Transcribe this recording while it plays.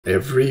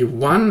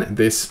Everyone,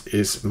 this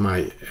is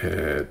my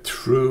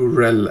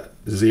trurl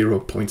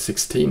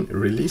 0.16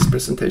 release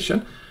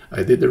presentation.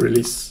 I did the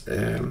release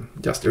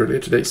just earlier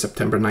today,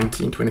 September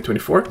 19,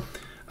 2024.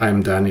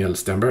 I'm Daniel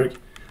Stenberg.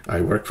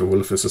 I work for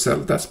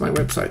bugfixes. That's my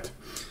website.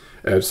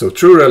 So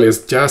trurl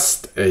is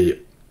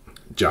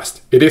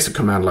it is a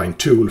command line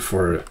tool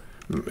for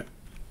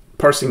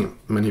parsing,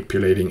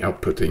 manipulating,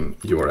 outputting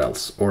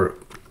URLs or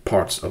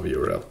parts of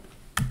URL.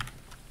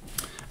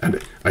 And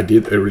I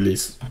did a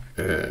release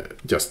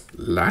just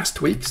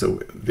last week, so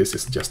this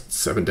is just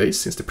 7 days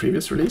since the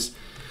previous release.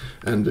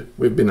 And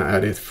we've been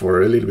at it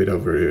for a little bit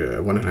over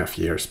 1.5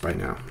 years by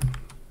now.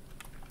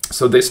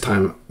 So this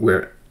time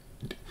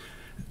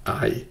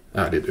I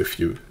added a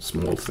few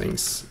small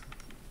things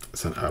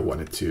that I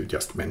wanted to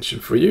just mention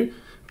for you.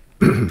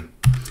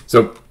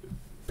 So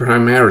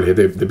primarily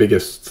the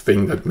biggest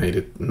thing that made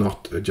it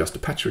not just a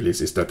patch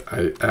release is that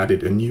I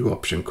added a new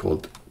option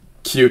called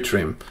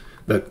qtrim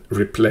that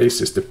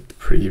replaces the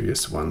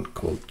previous one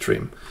called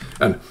trim.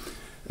 And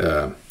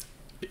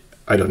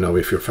I don't know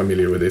if you're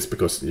familiar with this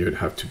because you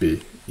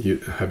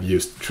have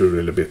used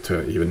trurl a bit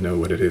to even know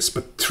what it is,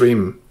 but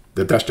trim,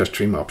 the --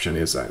 trim option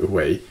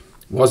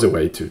was a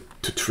way to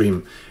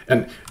trim.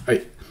 And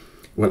I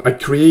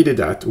recreated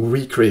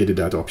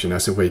that option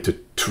as a way to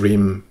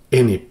trim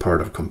any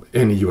part of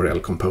any URL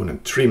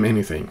component, trim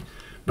anything.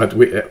 But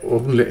we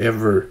only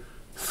ever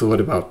thought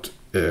about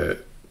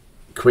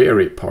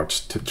query parts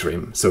to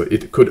trim, so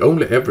it could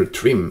only ever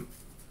trim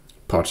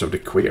parts of the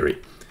query.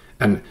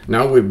 And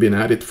now we've been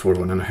at it for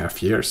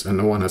 1.5 years and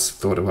no one has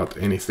thought about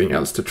anything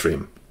else to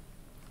trim.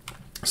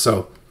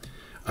 So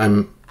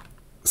I'm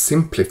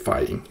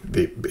simplifying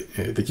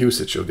the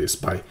usage of this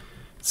by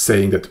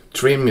saying that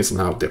trim is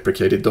now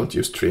deprecated. Don't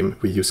use trim,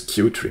 we use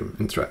qtrim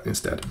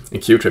instead.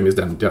 And qtrim is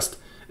then just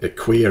a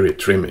query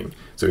trimming,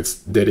 so it's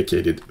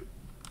dedicated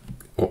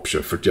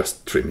option for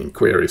just trimming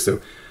queries.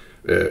 So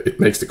it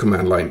makes the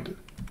command line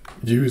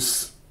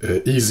use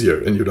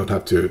easier, and you don't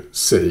have to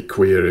say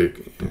query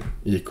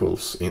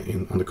equals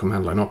on the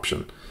command line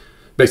option.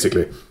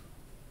 Basically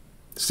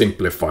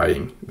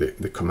simplifying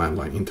the command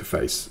line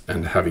interface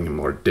and having a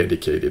more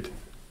dedicated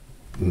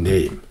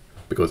name,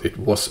 because it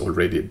was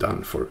already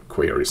done for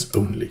queries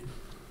only.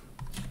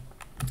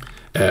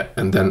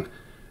 And then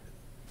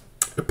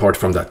apart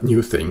from that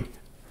new thing,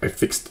 I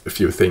fixed a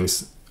few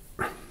things.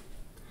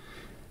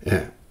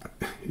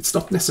 It's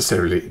not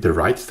necessarily the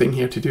right thing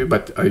here to do,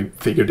 but I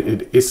figured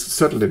it is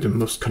certainly the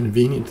most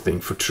convenient thing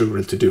for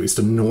trurl to do is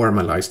to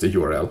normalize the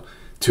URL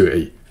to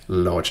a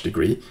large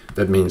degree.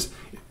 That means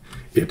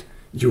it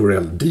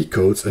URL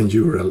decodes and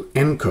URL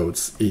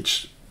encodes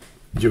each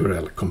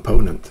URL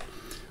component.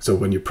 So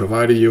when you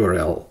provide a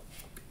URL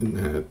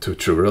to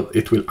trurl,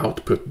 it will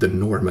output the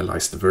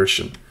normalized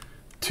version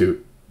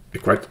to a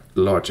quite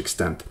large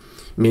extent,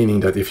 meaning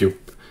that if you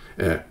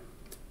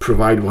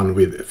provide one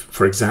with,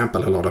 for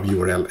example, a lot of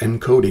URL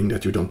encoding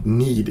that you don't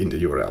need in the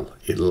URL,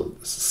 it'll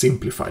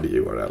simplify the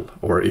URL.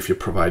 Or if you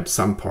provide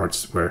some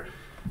parts where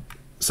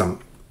some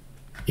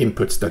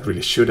inputs that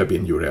really should have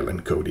been URL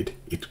encoded,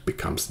 it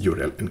becomes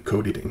URL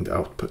encoded in the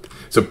output.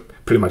 So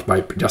pretty much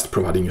by just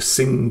providing a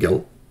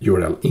single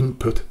URL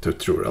input to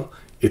trurl,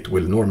 it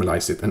will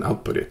normalize it and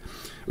output it,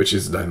 which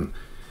is then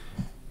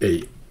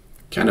a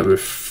kind of a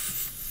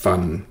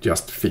fun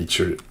just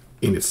feature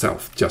in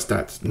itself, just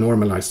that,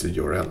 normalize the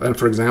URL. And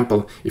for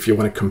example, if you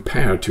want to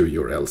compare two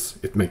URLs,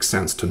 it makes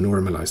sense to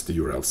normalize the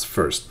URLs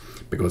first,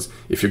 because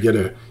if you get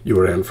a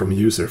URL from a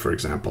user, for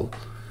example,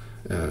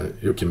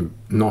 you can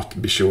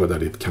not be sure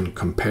that it can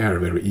compare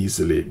very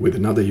easily with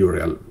another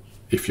URL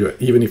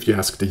even if you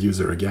ask the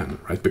user again,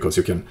 right? Because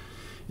you can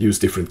use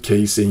different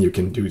casing, you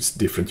can use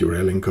different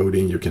URL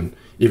encoding, you can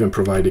even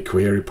provide the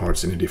query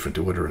parts in a different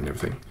order and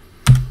everything.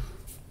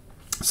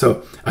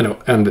 So I know,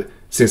 and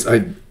since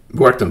I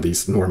worked on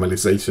these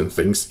normalization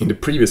things in the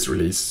previous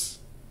release,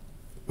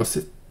 was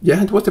it?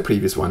 Yeah, it was the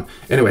previous one.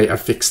 Anyway, I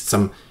fixed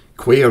some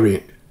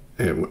query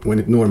when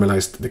it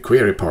normalized the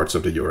query parts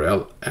of the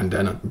URL, and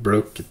then I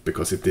broke it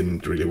because it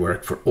didn't really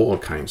work for all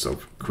kinds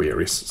of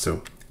queries.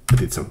 So I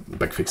did some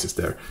bug fixes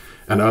there,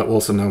 and I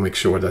also now make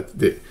sure that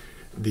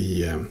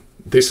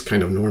this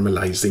kind of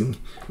normalizing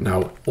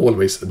now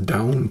always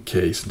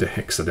downcase the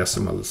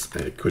hexadecimals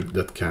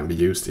that can be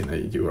used in a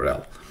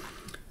URL.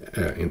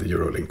 In the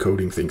URL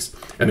encoding things.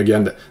 And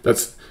again,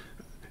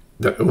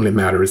 that only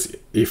matters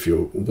if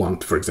you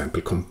want, for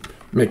example,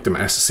 make them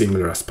as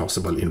similar as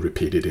possible in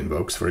repeated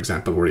invokes, for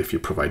example, or if you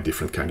provide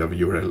different kind of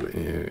URL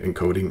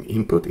encoding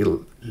input,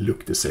 it'll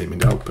look the same in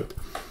the output.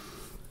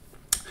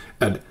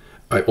 And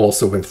I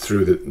also went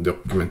through the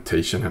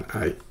documentation, and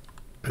I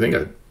think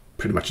I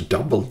pretty much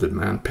doubled the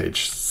man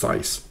page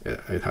size.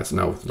 It has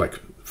now like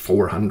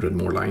 400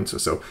 more lines or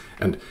so,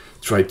 and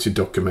tried to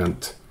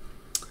document.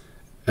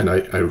 And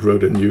I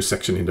wrote a new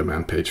section in the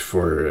man page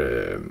for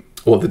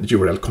all the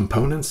URL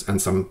components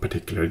and some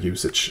particular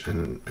usage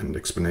and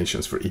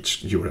explanations for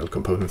each URL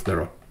component.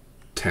 There are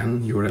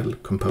 10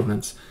 URL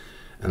components,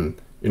 and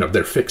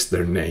they're fixed,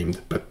 they're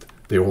named, but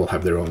they all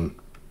have their own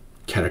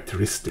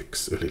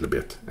characteristics a little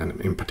bit,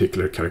 and in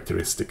particular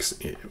characteristics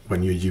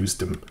when you use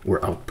them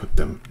or output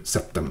them,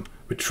 set them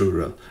with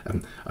trurl,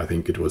 and I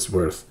think it was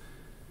worth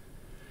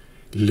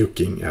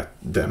looking at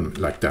them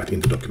like that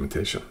in the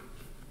documentation.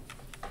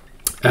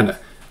 And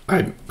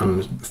I'm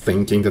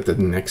thinking that the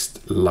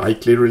next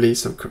likely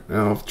release of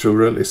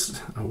trurl is,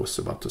 I was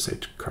about to say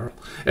curl,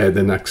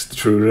 the next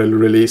trurl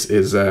release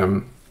is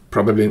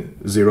probably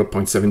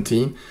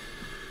 0.17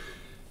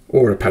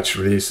 or a patch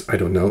release, I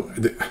don't know.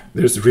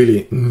 There's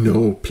really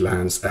no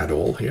plans at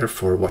all here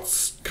for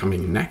what's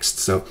coming next,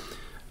 so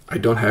I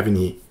don't have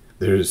any.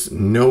 There's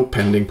no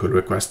pending pull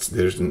requests.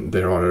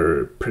 There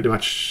are pretty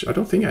much, I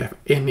don't think I have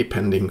any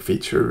pending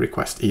feature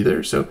requests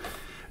either, so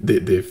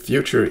the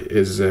future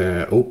is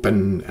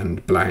open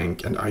and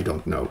blank, and I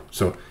don't know.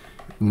 So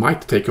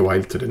might take a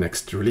while to the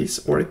next release,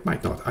 or it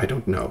might not. I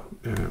don't know.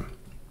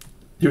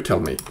 You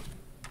tell me.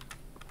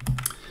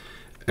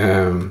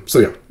 So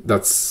yeah,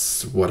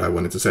 that's what I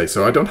wanted to say.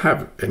 So I don't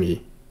have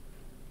any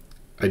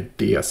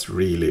ideas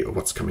really of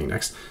what's coming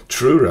next.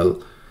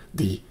 Trurl,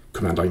 the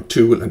command line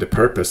tool and the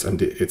purpose and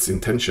its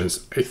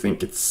intentions, I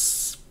think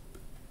it's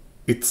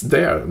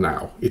there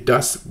now. It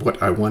does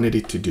what I wanted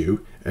it to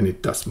do, and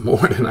it does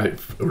more than I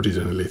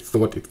originally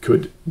thought it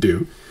could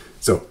do.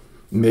 So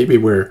maybe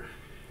we're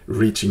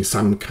reaching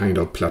some kind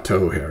of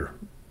plateau here,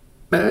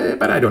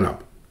 but I don't know.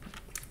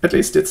 At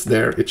least it's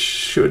there. It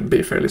should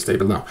be fairly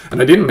stable now.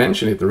 And I didn't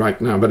mention it right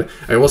now, but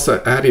I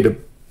also added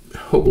a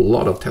whole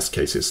lot of test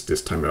cases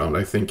this time around.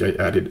 I think I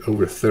added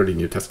over 30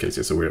 new test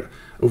cases, so we're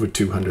over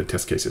 200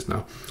 test cases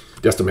now,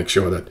 just to make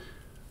sure that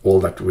all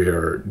that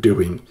we're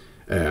doing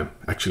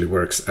actually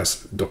works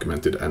as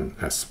documented and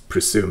as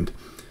presumed.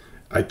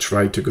 I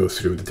tried to go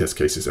through the test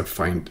cases and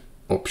find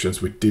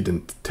options we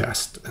didn't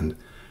test, and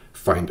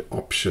find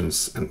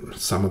options and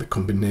some of the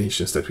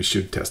combinations that we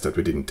should test that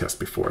we didn't test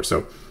before.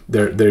 So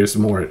there is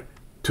more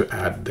to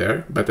add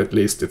there, but at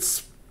least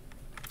it's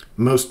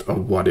most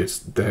of what is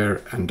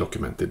there and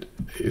documented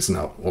is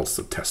now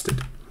also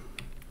tested.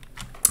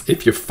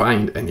 If you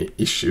find any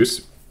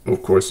issues,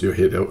 of course you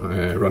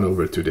run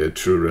over to the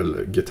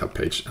trurl GitHub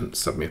page and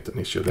submit an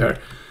issue there.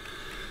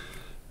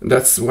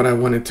 That's what I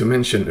wanted to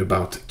mention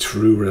about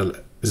trurl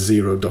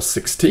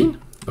 0.16.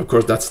 Of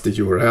course, that's the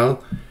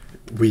URL.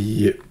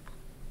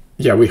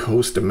 We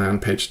host a man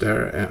page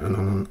there,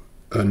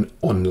 an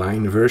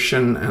online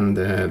version, and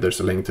there's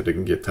a link to the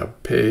GitHub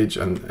page,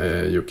 and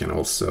you can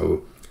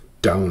also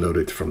download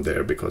it from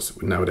there,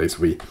 because nowadays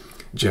we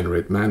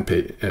generate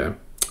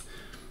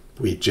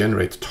we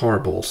generate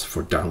tarballs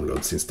for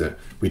download, since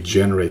we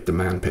generate the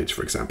man page,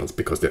 for example,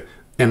 because the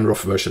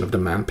nroff version of the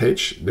man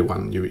page, the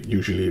one you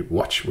usually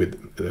watch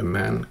with the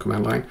man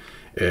command line,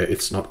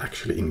 it's not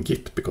actually in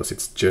Git because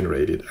it's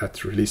generated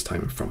at release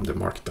time from the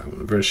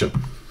markdown version.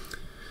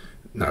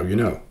 Now you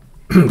know.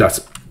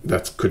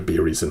 that could be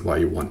a reason why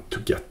you want to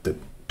get the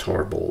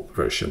tarball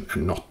version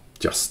and not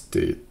just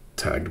the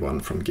tagged one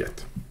from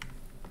Git.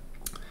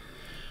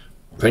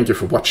 Thank you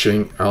for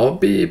watching. I'll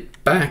be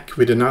back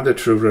with another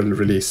trurl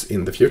release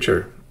in the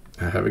future.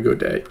 Have a good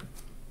day.